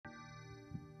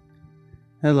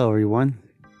Hello, everyone.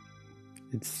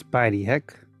 It's Spidey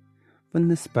Heck from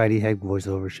the Spidey Heck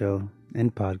voiceover show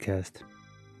and podcast.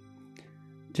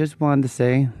 Just wanted to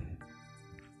say,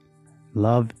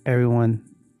 love everyone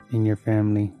in your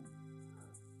family,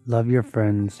 love your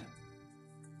friends,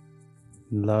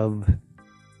 love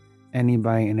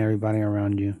anybody and everybody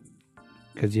around you,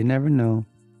 because you never know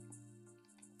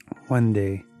one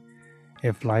day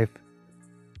if life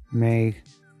may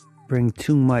bring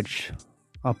too much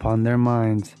upon their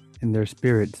minds and their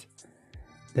spirits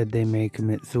that they may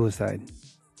commit suicide.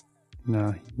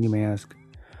 Now, you may ask,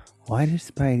 why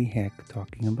is Spidey Heck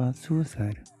talking about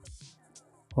suicide?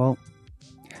 Well,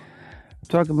 I'm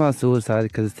talking about suicide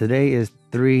because today is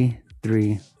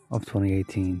 3/3 of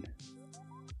 2018.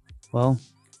 Well,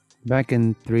 back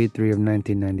in 3/3 of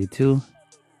 1992,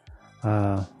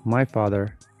 my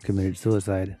father committed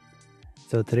suicide.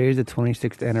 So today is the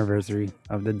 26th anniversary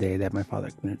of the day that my father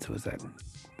committed suicide,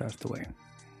 passed away.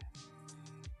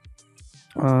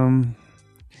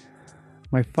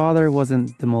 My father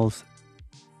wasn't the most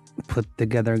put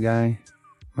together guy.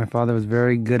 My father was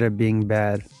very good at being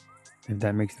bad, if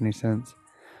that makes any sense,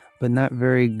 but not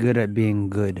very good at being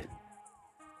good.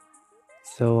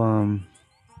 So,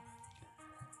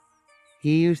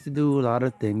 he used to do a lot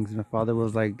of things. My father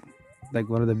was like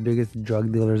one of the biggest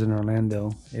drug dealers in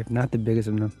Orlando, if not the biggest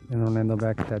in Orlando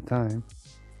back at that time.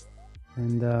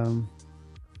 And,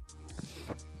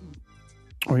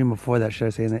 or even before that, should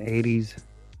I say, in the 80s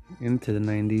into the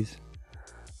 90s.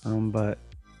 But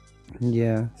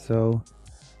yeah, so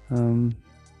him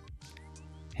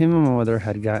and my mother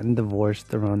had gotten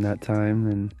divorced around that time,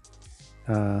 and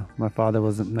my father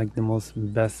wasn't like the most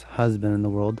best husband in the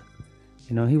world.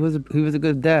 You know, he was a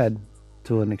good dad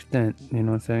to an extent, you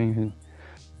know what I'm saying? And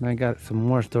I got some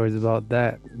more stories about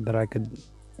that I could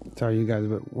tell you guys,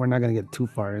 but we're not gonna get too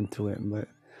far into it. But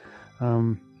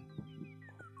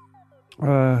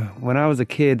when I was a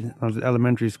kid, I was in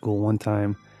elementary school one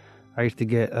time. I used to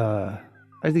get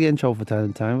in trouble from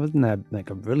time to time. I wasn't that like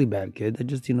a really bad kid. I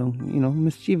just,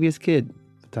 mischievous kid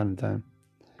from time to time.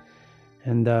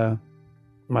 And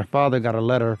my father got a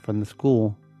letter from the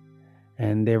school,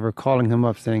 and they were calling him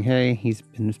up saying, hey, he's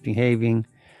been misbehaving.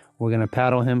 We're going to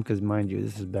paddle him, because mind you,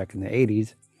 this is back in the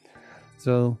 80s.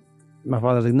 So my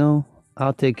father's like, no,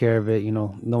 I'll take care of it. You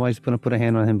know, nobody's going to put a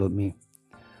hand on him but me.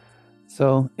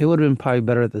 So it would have been probably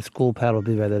better if the school paddled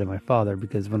me rather than my father,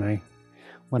 because when I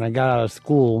got out of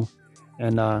school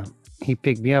and he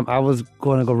picked me up, I was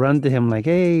going to go run to him like,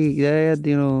 hey, Dad,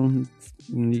 you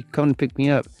come and pick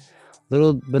me up.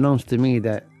 Little beknownst to me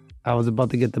that I was about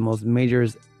to get the most major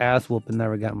ass whooping I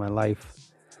ever got in my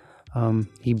life.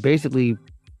 He basically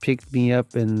picked me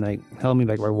up and like held me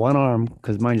back by one arm,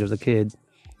 because mind you, I was a kid,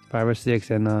 5 or 6,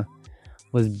 and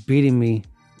was beating me,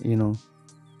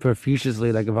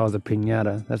 profusely, like if I was a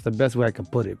piñata. That's the best way I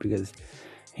could put it, because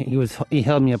he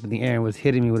held me up in the air and was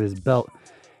hitting me with his belt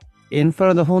in front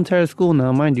of the whole entire school.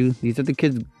 Now, mind you, these are the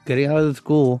kids getting out of the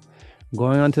school,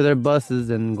 going onto their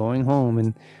buses and going home,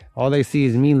 and all they see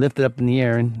is me lifted up in the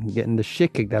air and getting the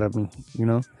shit kicked out of me,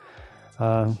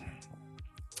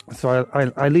 So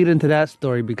I lead into that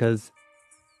story because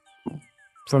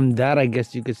from that, I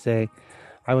guess you could say,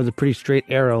 I was a pretty straight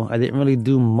arrow. I didn't really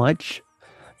do much.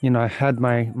 I had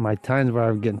my times where I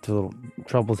would get into little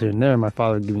troubles here and there. My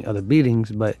father would give me other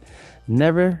beatings, but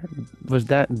never was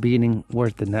that beating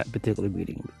worse than that particular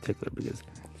beating in particular, because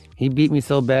he beat me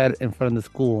so bad in front of the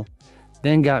school,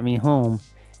 then got me home,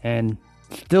 and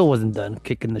still wasn't done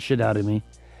kicking the shit out of me.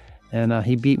 And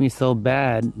he beat me so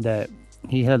bad that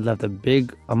he had left a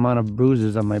big amount of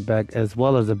bruises on my back, as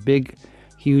well as a big,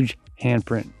 huge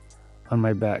handprint on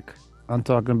my back. I'm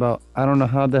talking about, I don't know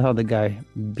how the hell the guy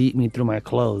beat me through my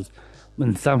clothes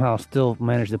and somehow still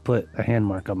managed to put a hand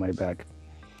mark on my back.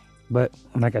 But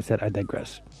like I said, I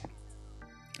digress.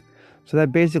 So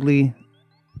that basically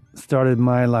started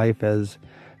my life as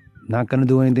not going to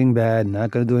do anything bad,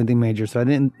 not going to do anything major. So I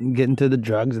didn't get into the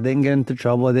drugs. I didn't get into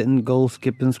trouble. I didn't go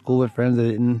skipping school with friends. I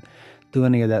didn't do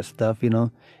any of that stuff,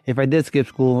 If I did skip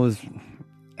school, it was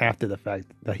after the fact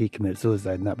that he committed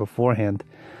suicide, not beforehand.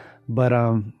 But,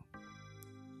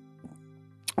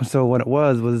 so what it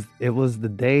was the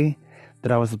day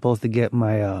that I was supposed to get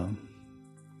my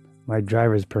my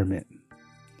driver's permit.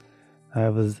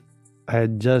 I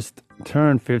had just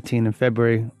turned 15 in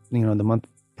February, the month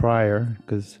prior,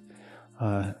 because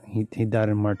he died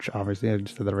in March, obviously. I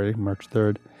just said that already, March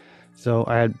 3rd. So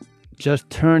I had just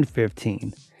turned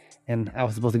 15, and I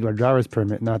was supposed to get my driver's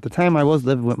permit. Now, at the time, I was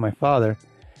living with my father,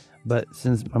 but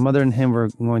since my mother and him were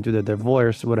going through the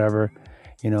divorce, whatever,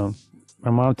 my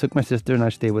mom took my sister and I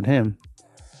stayed with him.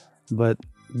 But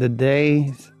the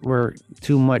days were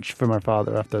too much for my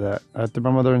father after that. After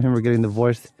my mother and him were getting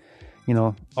divorced,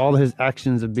 all his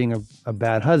actions of being a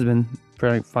bad husband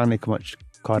finally much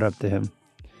caught up to him.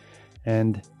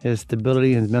 And his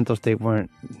stability and his mental state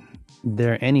weren't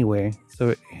there anyway.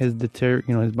 So his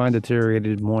mind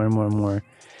deteriorated more and more and more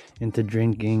into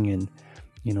drinking and,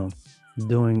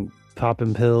 doing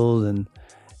popping pills. And,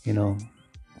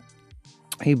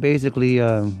 he basically,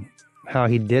 how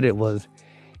he did it was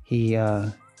he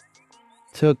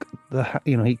took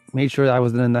he made sure I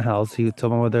wasn't in the house. He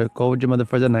told my mother, go with your mother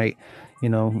for the night.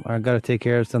 I got to take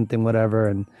care of something, whatever.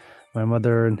 And my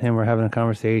mother and him were having a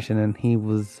conversation, and he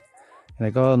was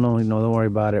like, oh, no, don't worry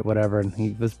about it, whatever. And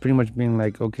he was pretty much being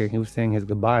like, okay, he was saying his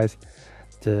goodbyes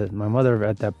to my mother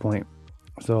at that point.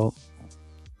 So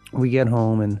we get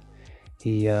home, and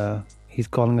he's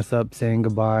calling us up saying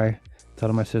goodbye,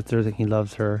 telling my sister that he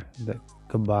loves her, that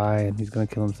goodbye, and he's going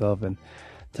to kill himself, and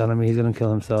telling me he's going to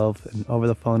kill himself, and over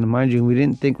the phone. And mind you, we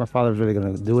didn't think my father was really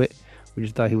going to do it. We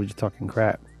just thought he was just talking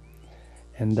crap.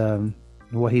 And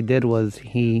what he did was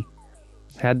he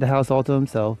had the house all to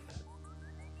himself.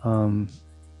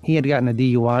 He had gotten a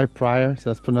DUI prior,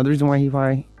 so that's another reason why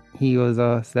he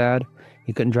was sad.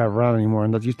 He couldn't drive around anymore,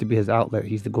 and that used to be his outlet.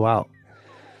 He used to go out.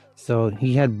 So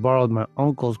he had borrowed my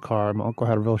uncle's car. My uncle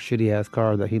had a real shitty ass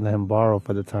car that he let him borrow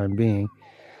for the time being,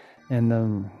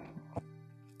 and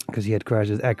because he had crashed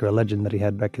his Acura Legend that he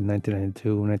had back in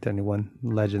 1992,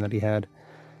 1991 Legend that he had,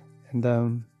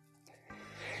 and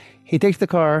he takes the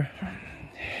car,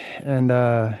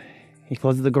 and he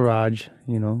closes the garage,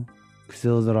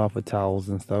 seals it off with towels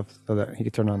and stuff so that he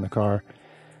could turn on the car,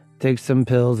 takes some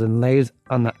pills, and lays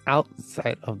on the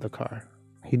outside of the car.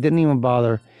 He didn't even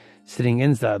bother sitting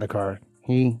inside the car.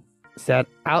 He sat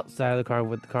outside of the car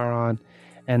with the car on,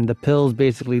 and the pills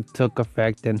basically took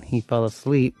effect, and he fell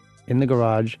asleep in the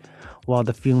garage while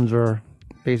the fumes were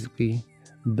basically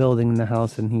building in the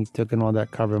house, and he took in all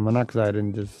that carbon monoxide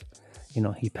and just,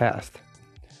 he passed.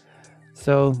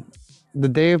 So the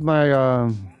day of my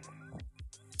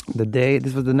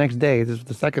this was the next day. This was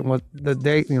the second, was the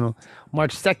day,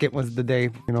 March 2nd was the day,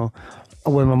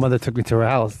 when my mother took me to her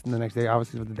house. And the next day,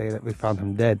 obviously, was the day that we found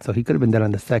him dead. So he could have been dead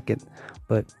on the 2nd,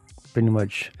 but pretty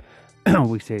much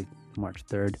we say March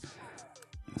 3rd.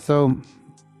 So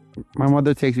my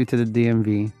mother takes me to the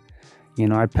DMV.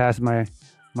 I passed my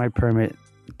permit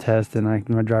test and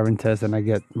my driving test, and I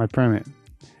get my permit.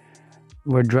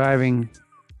 We're driving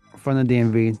from the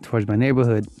DMV towards my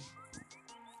neighborhood,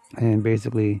 and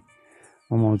basically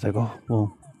my mom was like, oh,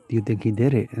 well, do you think he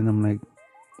did it? And I'm like,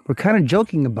 we're kind of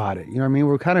joking about it,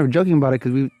 we're kind of joking about it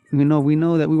because we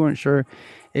know that we weren't sure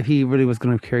if he really was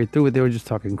going to carry through it. They were just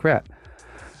talking crap.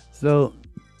 So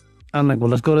I'm like, well,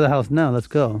 let's go to the house now, let's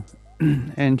go.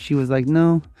 And she was like,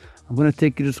 no, I'm going to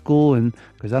take you to school, and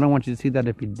because I don't want you to see that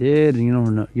if he did, and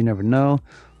you never know.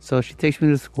 So she takes me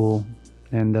to school,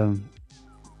 and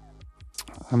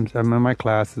I'm in my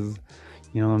classes,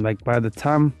 like by the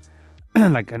time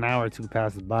like an hour or two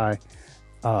passes by,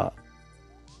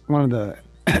 one of the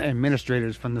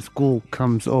administrators from the school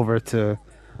comes over to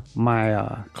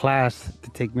my class to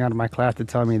take me out of my class to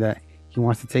tell me that he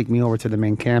wants to take me over to the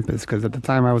main campus, because at the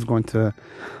time I was going to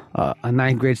a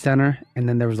 9th grade center, and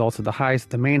then there was also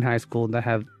the main high school that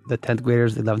have the 10th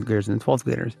graders, 11th graders, and 12th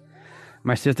graders.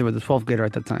 My sister was a 12th grader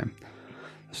at the time.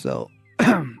 So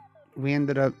we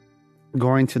ended up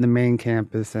going to the main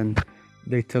campus, and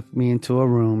they took me into a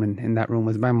room, and in that room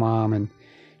was my mom, and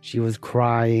she was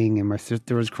crying, and my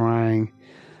sister was crying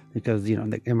because,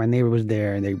 and my neighbor was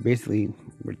there, and they basically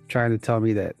were trying to tell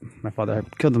me that my father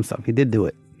had killed himself. He did do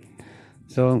it.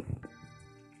 So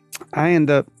I end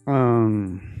up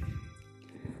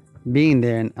being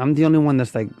there, and I'm the only one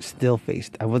that's like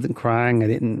still-faced. I wasn't crying. I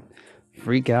didn't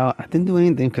freak out. I didn't do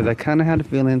anything because I kind of had a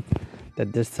feeling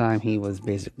that this time he was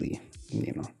basically,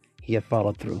 he had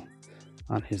followed through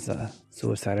on his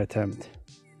suicide attempt.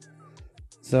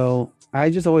 So I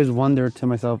just always wondered to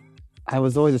myself, I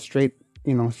was always a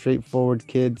straightforward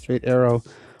kid, straight arrow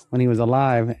when he was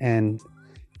alive, and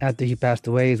after he passed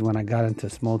away is when I got into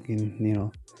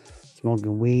smoking,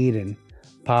 smoking weed and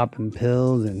popping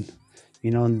pills and,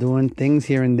 doing things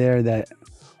here and there that,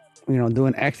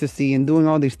 doing ecstasy and doing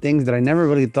all these things that I never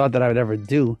really thought that I would ever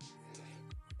do,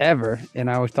 ever. And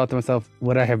I always thought to myself,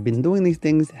 would I have been doing these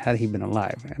things had he been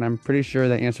alive? And I'm pretty sure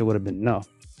the answer would have been no,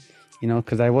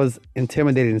 because I was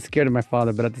intimidated and scared of my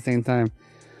father, but at the same time,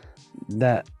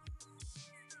 that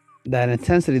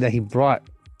intensity that he brought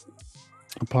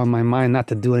upon my mind not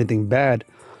to do anything bad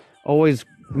always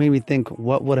made me think,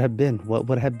 what would have been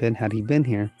had he been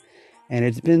here? And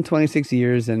it's been 26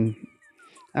 years, and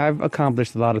I've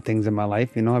accomplished a lot of things in my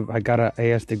life. I got an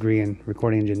AS degree in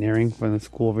recording engineering from the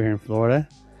school over here in Florida.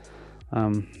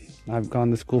 Um, I've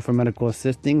gone to school for medical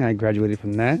assisting. I graduated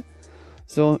from that.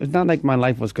 So it's not like my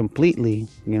life was completely,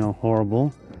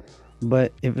 horrible,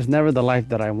 but it was never the life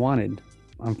that I wanted.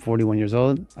 I'm 41 years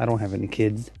old. I don't have any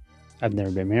kids. I've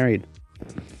never been married.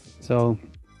 So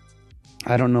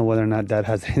I don't know whether or not that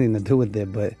has anything to do with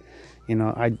it, but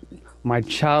my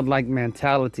childlike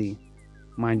mentality,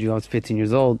 mind you, I was 15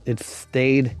 years old. It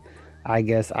stayed. I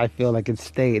guess I feel like it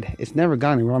stayed. It's never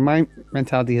gone anywhere. My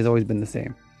mentality has always been the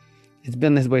same. It's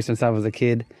been this way since I was a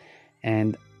kid,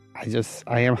 and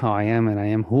I am how I am, and I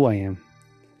am who I am.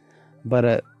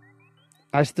 But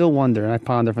I still wonder, and I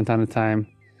ponder from time to time,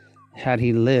 had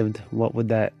he lived, what would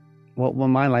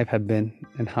my life have been,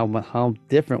 and how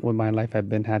different would my life have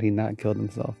been had he not killed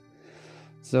himself?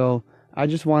 So I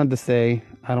just wanted to say,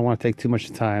 I don't want to take too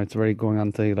much time. It's already going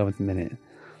on to the 11th minute.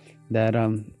 That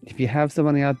if you have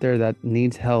somebody out there that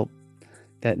needs help,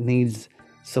 that needs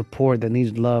support, that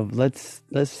needs love, let's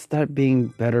start being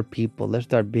better people. Let's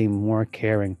start being more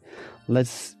caring.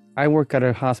 I work at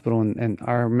a hospital, and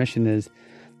our mission is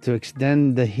to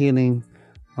extend the healing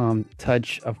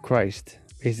touch of Christ.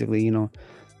 Basically, to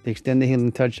extend the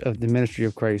healing touch of the ministry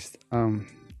of Christ.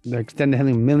 The extend the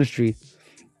healing ministry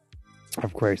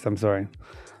of Christ. I'm sorry,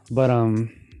 but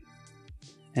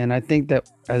and I think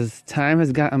that as time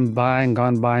has gone by, and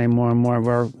more and more,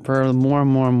 we're more and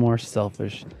more and more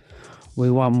selfish.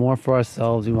 We want more for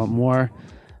ourselves. We want more,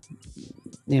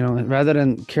 rather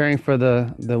than caring for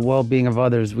the well-being of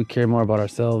others, we care more about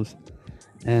ourselves.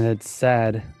 And it's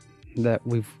sad that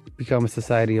we've become a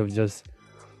society of just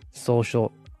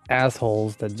social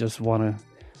assholes that just want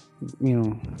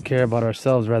to, care about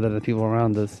ourselves rather than the people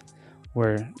around us,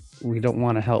 where we don't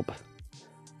want to help.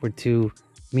 We're too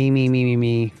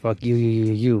me, fuck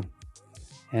you.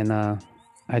 And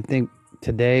I think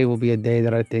today will be a day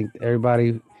that I think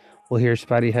everybody will hear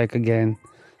Spotty Heck again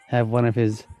have one of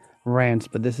his rants,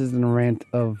 but this isn't a rant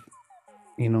of,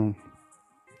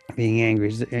 being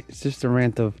angry. It's just a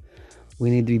rant of, we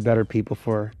need to be better people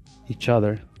for each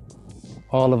other.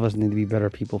 All of us need to be better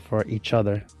people for each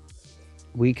other.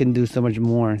 We can do so much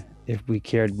more if we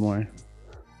cared more.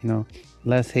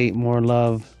 Less hate, more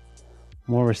love,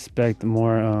 more respect,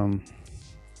 more,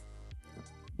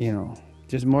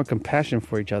 just more compassion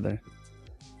for each other,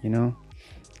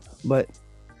 But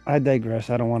I digress.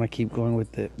 I don't want to keep going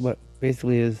with it. What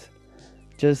basically is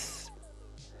just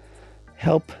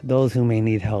help those who may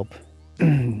need help.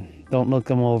 Don't look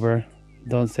them over.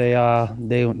 Don't say,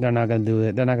 they're not going to do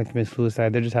it. They're not going to commit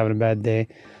suicide. They're just having a bad day.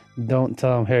 Don't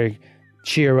tell them, hey,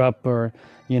 cheer up, or,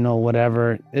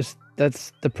 whatever.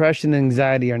 That's depression and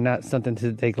anxiety are not something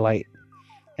to take light.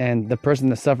 And the person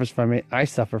that suffers from it, I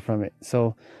suffer from it.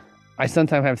 So I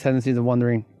sometimes have tendencies of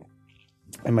wondering,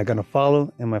 am I going to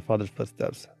follow in my father's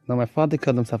footsteps? Now, my father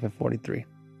killed himself at 43.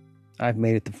 I've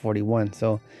made it to 41.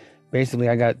 So basically,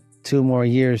 I got 2 more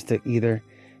years to either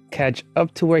catch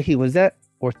up to where he was at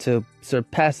or to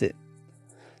surpass it.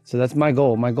 So that's my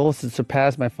goal. My goal is to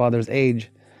surpass my father's age,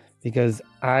 because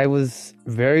I was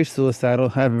very suicidal,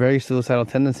 had very suicidal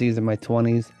tendencies in my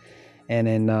 20s and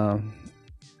in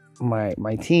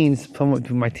my teens, from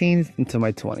my teens into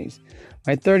my 20s.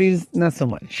 My 30s, not so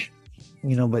much.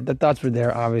 But the thoughts were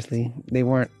there, obviously. They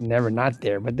weren't never not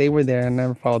there, but they were there and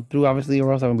never followed through, obviously,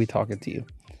 or else I wouldn't be talking to you.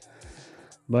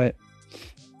 But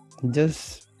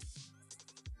just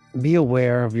be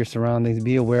aware of your surroundings.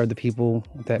 Be aware of the people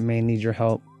that may need your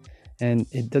help. And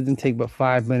it doesn't take but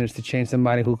 5 minutes to change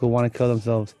somebody who could want to kill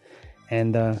themselves.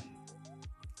 And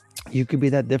you could be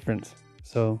that difference.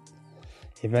 So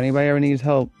if anybody ever needs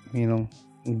help,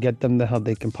 get them the help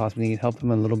they can possibly need. Help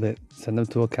them a little bit. Send them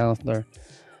to a counselor.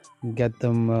 Get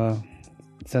them,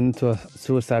 send them to a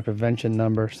suicide prevention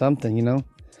number, something,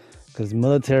 because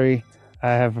military,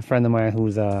 I have a friend of mine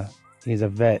who's he's a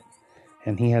vet,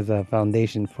 and he has a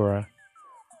foundation for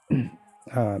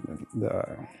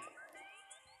the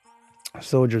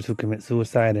soldiers who commit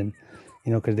suicide, and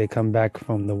because they come back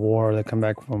from the war, they come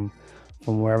back from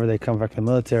wherever they come back from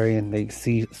the military, and they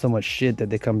see so much shit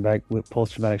that they come back with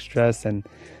post-traumatic stress, and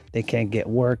they can't get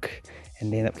work,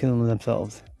 and they end up killing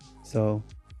themselves. So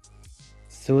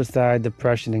suicide,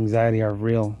 depression, anxiety are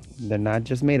real. They're not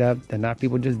just made up. They're not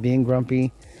people just being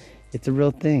grumpy. It's a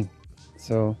real thing.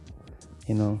 So,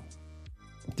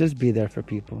 just be there for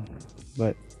people.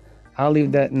 But I'll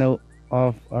leave that note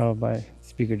off. My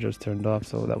speaker just turned off,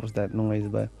 so that was that noise.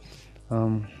 But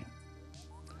I'll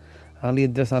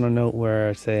leave this on a note where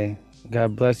I say,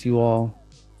 God bless you all.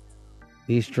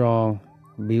 Be strong.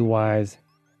 Be wise.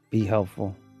 Be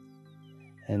helpful.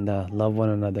 And love one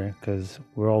another, because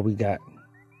we're all we got.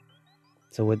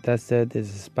 So with that said, this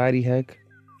is Spidey Heck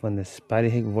from the Spidey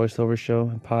Heck voiceover show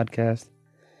and podcast.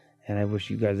 And I wish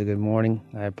you guys a good morning.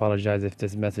 I apologize if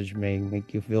this message may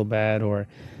make you feel bad, or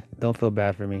don't feel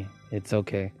bad for me. It's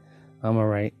okay. I'm all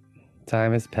right.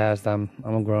 Time has passed. I'm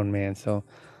a grown man, so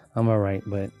I'm all right.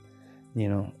 But,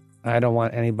 I don't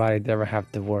want anybody to ever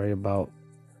have to worry about,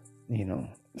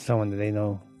 someone that they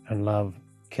know and love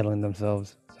killing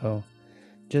themselves. So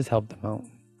just help them out.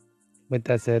 With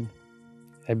that said,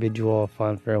 I bid you all a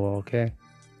fond farewell, okay?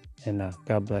 And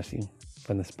God bless you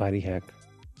from the Spidey Heck.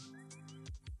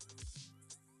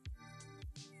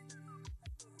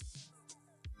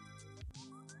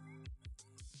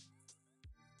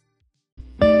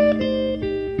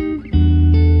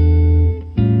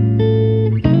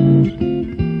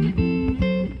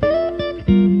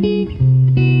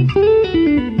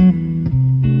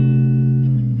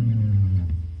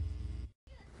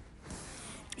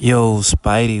 Yo,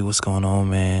 Spidey, what's going on,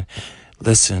 man?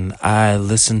 Listen, I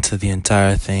listened to the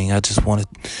entire thing. I just want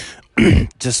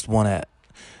to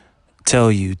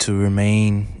tell you to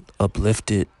remain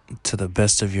uplifted to the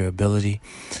best of your ability.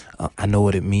 I know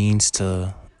what it means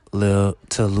to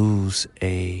lose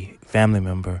a family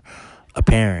member, a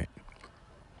parent.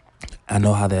 I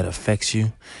know how that affects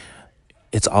you.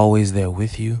 It's always there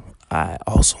with you. I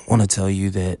also want to tell you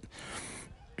that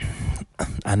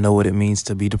I know what it means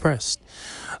to be depressed.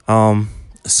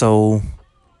 So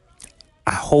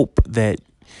I hope that,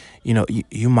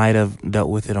 you might have dealt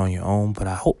with it on your own, but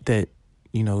I hope that,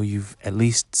 you've at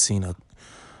least seen a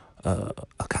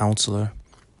counselor.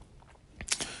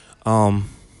 I'm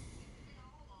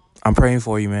praying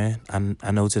for you, man.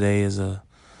 I know today is a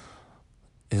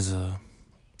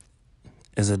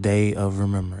day of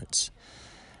remembrance,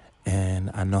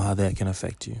 and I know how that can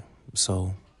affect you.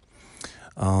 So,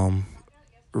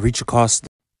 reach across.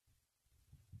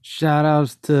 Shout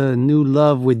outs to New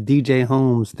Love with DJ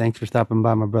Holmes. Thanks for stopping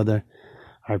by, my brother.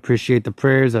 I appreciate the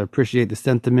prayers. I appreciate the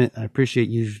sentiment. I appreciate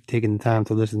you taking the time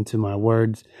to listen to my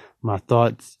words, my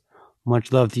thoughts.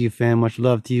 Much love to you, fam. Much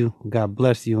love to you. God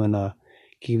bless you, and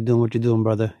keep doing what you're doing,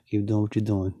 brother. Keep doing what you're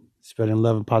doing. Spreading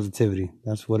love and positivity.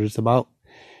 That's what it's about.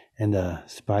 And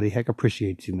Spotty Heck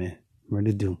appreciates you, man.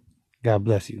 Really do. God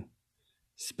bless you.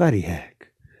 Spotty Heck.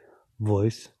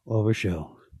 Voice over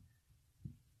show.